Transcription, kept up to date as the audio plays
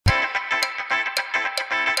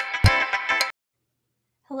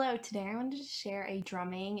Hello, today I wanted to share a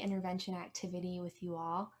drumming intervention activity with you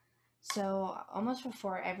all. So almost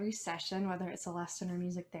before every session, whether it's a lesson or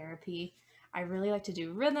music therapy, I really like to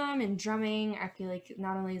do rhythm and drumming. I feel like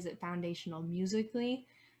not only is it foundational musically,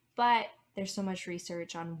 but there's so much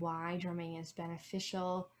research on why drumming is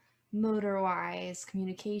beneficial, motor-wise,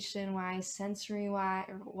 communication-wise,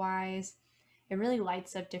 sensory-wise. It really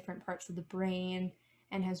lights up different parts of the brain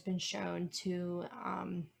and has been shown to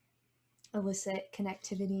elicit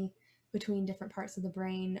connectivity between different parts of the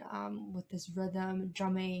brain with this rhythm,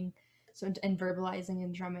 drumming, and verbalizing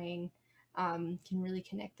and drumming can really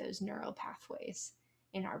connect those neural pathways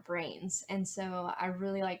in our brains. And so I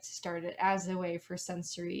really like to start it as a way for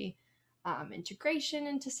sensory integration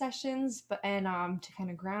into sessions, and to kind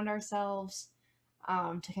of ground ourselves,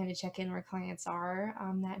 to kind of check in where clients are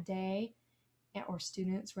that day, or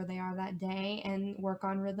students where they are that day, and work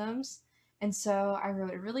on rhythms. And so I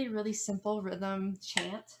wrote a really simple rhythm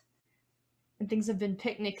chant, and things have been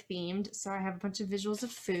picnic themed. So I have a bunch of visuals of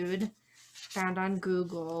food found on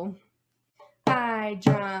Google. I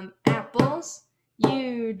drum apples,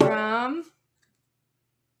 you drum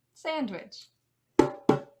sandwich.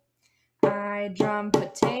 I drum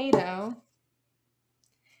potato,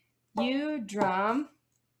 you drum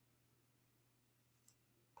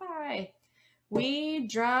pie. We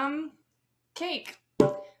drum cake.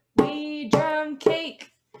 We drum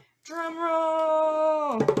cake. Drum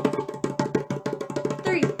roll.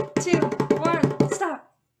 3, 2, 1,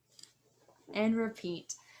 stop. And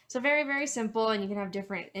repeat. So very simple, and you can have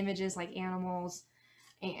different images like animals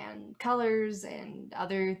and colors and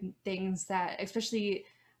other things that, especially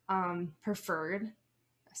preferred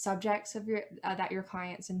subjects of that your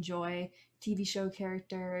clients enjoy. TV show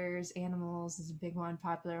characters, animals is a big one,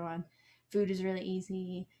 popular one. Food is really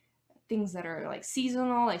easy. Things that are like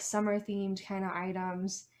seasonal, like summer themed kind of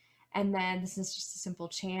items. And then this is just a simple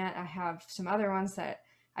chant. I have some other ones that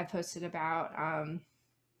I posted about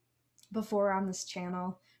before on this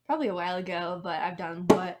channel, probably a while ago, but I've done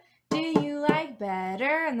what do you like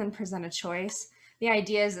better, and then present a choice. The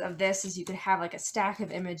ideas of this is you could have like a stack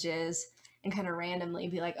of images and kind of randomly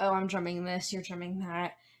be like, oh, I'm drumming this, you're drumming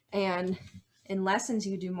that. And in lessons,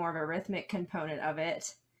 you do more of a rhythmic component of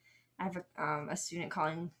it. I have a student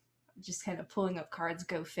calling, just kind of pulling up cards,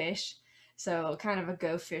 go fish. So kind of a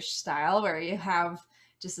go fish style where you have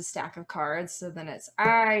just a stack of cards. So then it's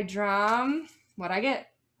I drum, what'd I get?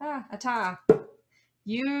 A ta.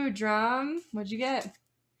 You drum, what'd you get?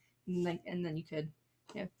 And then you could,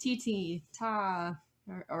 TT, ta,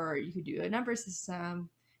 or you could do a number system,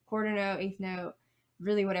 quarter note, eighth note,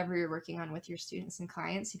 really whatever you're working on with your students and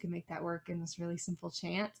clients, you can make that work in this really simple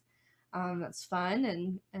chant. That's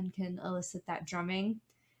fun and can elicit that drumming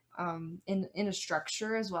in a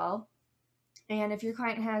structure as well. And if your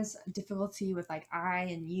client has difficulty with like I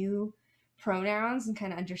and you pronouns and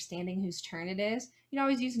kind of understanding whose turn it is, you can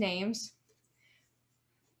always use names.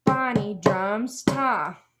 Bonnie drums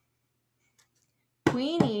ta.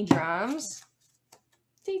 Queenie drums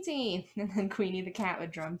Titi. And then Queenie the cat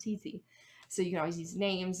would drum Titi. So you can always use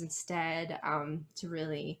names instead to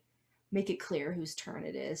really make it clear whose turn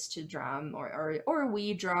it is to drum, or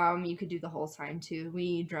we drum. You could do the whole time too.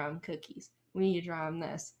 We drum cookies. We drum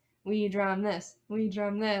this. We drum this. We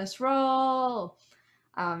drum this. Roll.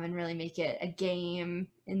 And really make it a game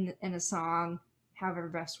in a song, however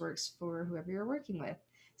best works for whoever you're working with.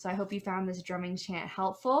 So I hope you found this drumming chant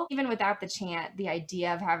helpful. Even without the chant, the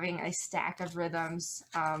idea of having a stack of rhythms,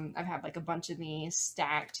 I've had like a bunch of these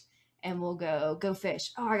stacked, and we'll go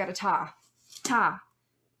fish. Oh, I got a ta, ta.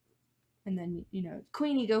 And then,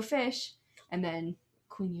 Queenie, go fish. And then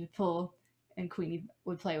Queenie would pull, and Queenie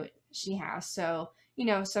would play what she has. So,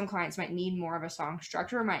 some clients might need more of a song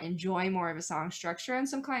structure, or might enjoy more of a song structure, and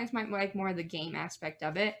some clients might like more of the game aspect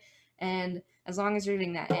of it. And as long as you're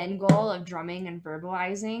getting that end goal of drumming and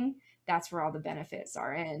verbalizing, that's where all the benefits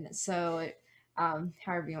are in. So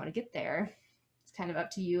however you want to get there, it's kind of up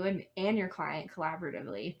to you and your client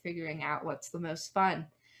collaboratively figuring out what's the most fun.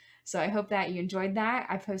 So I hope that you enjoyed that.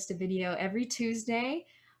 I post a video every Tuesday.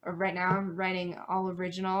 Right now I'm writing all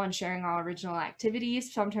original and sharing all original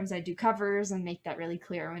activities. Sometimes I do covers and make that really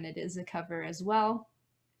clear when it is a cover as well.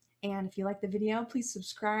 And if you like the video, please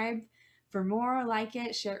subscribe for more, like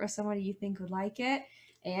it, share it with somebody you think would like it,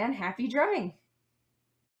 and happy drumming!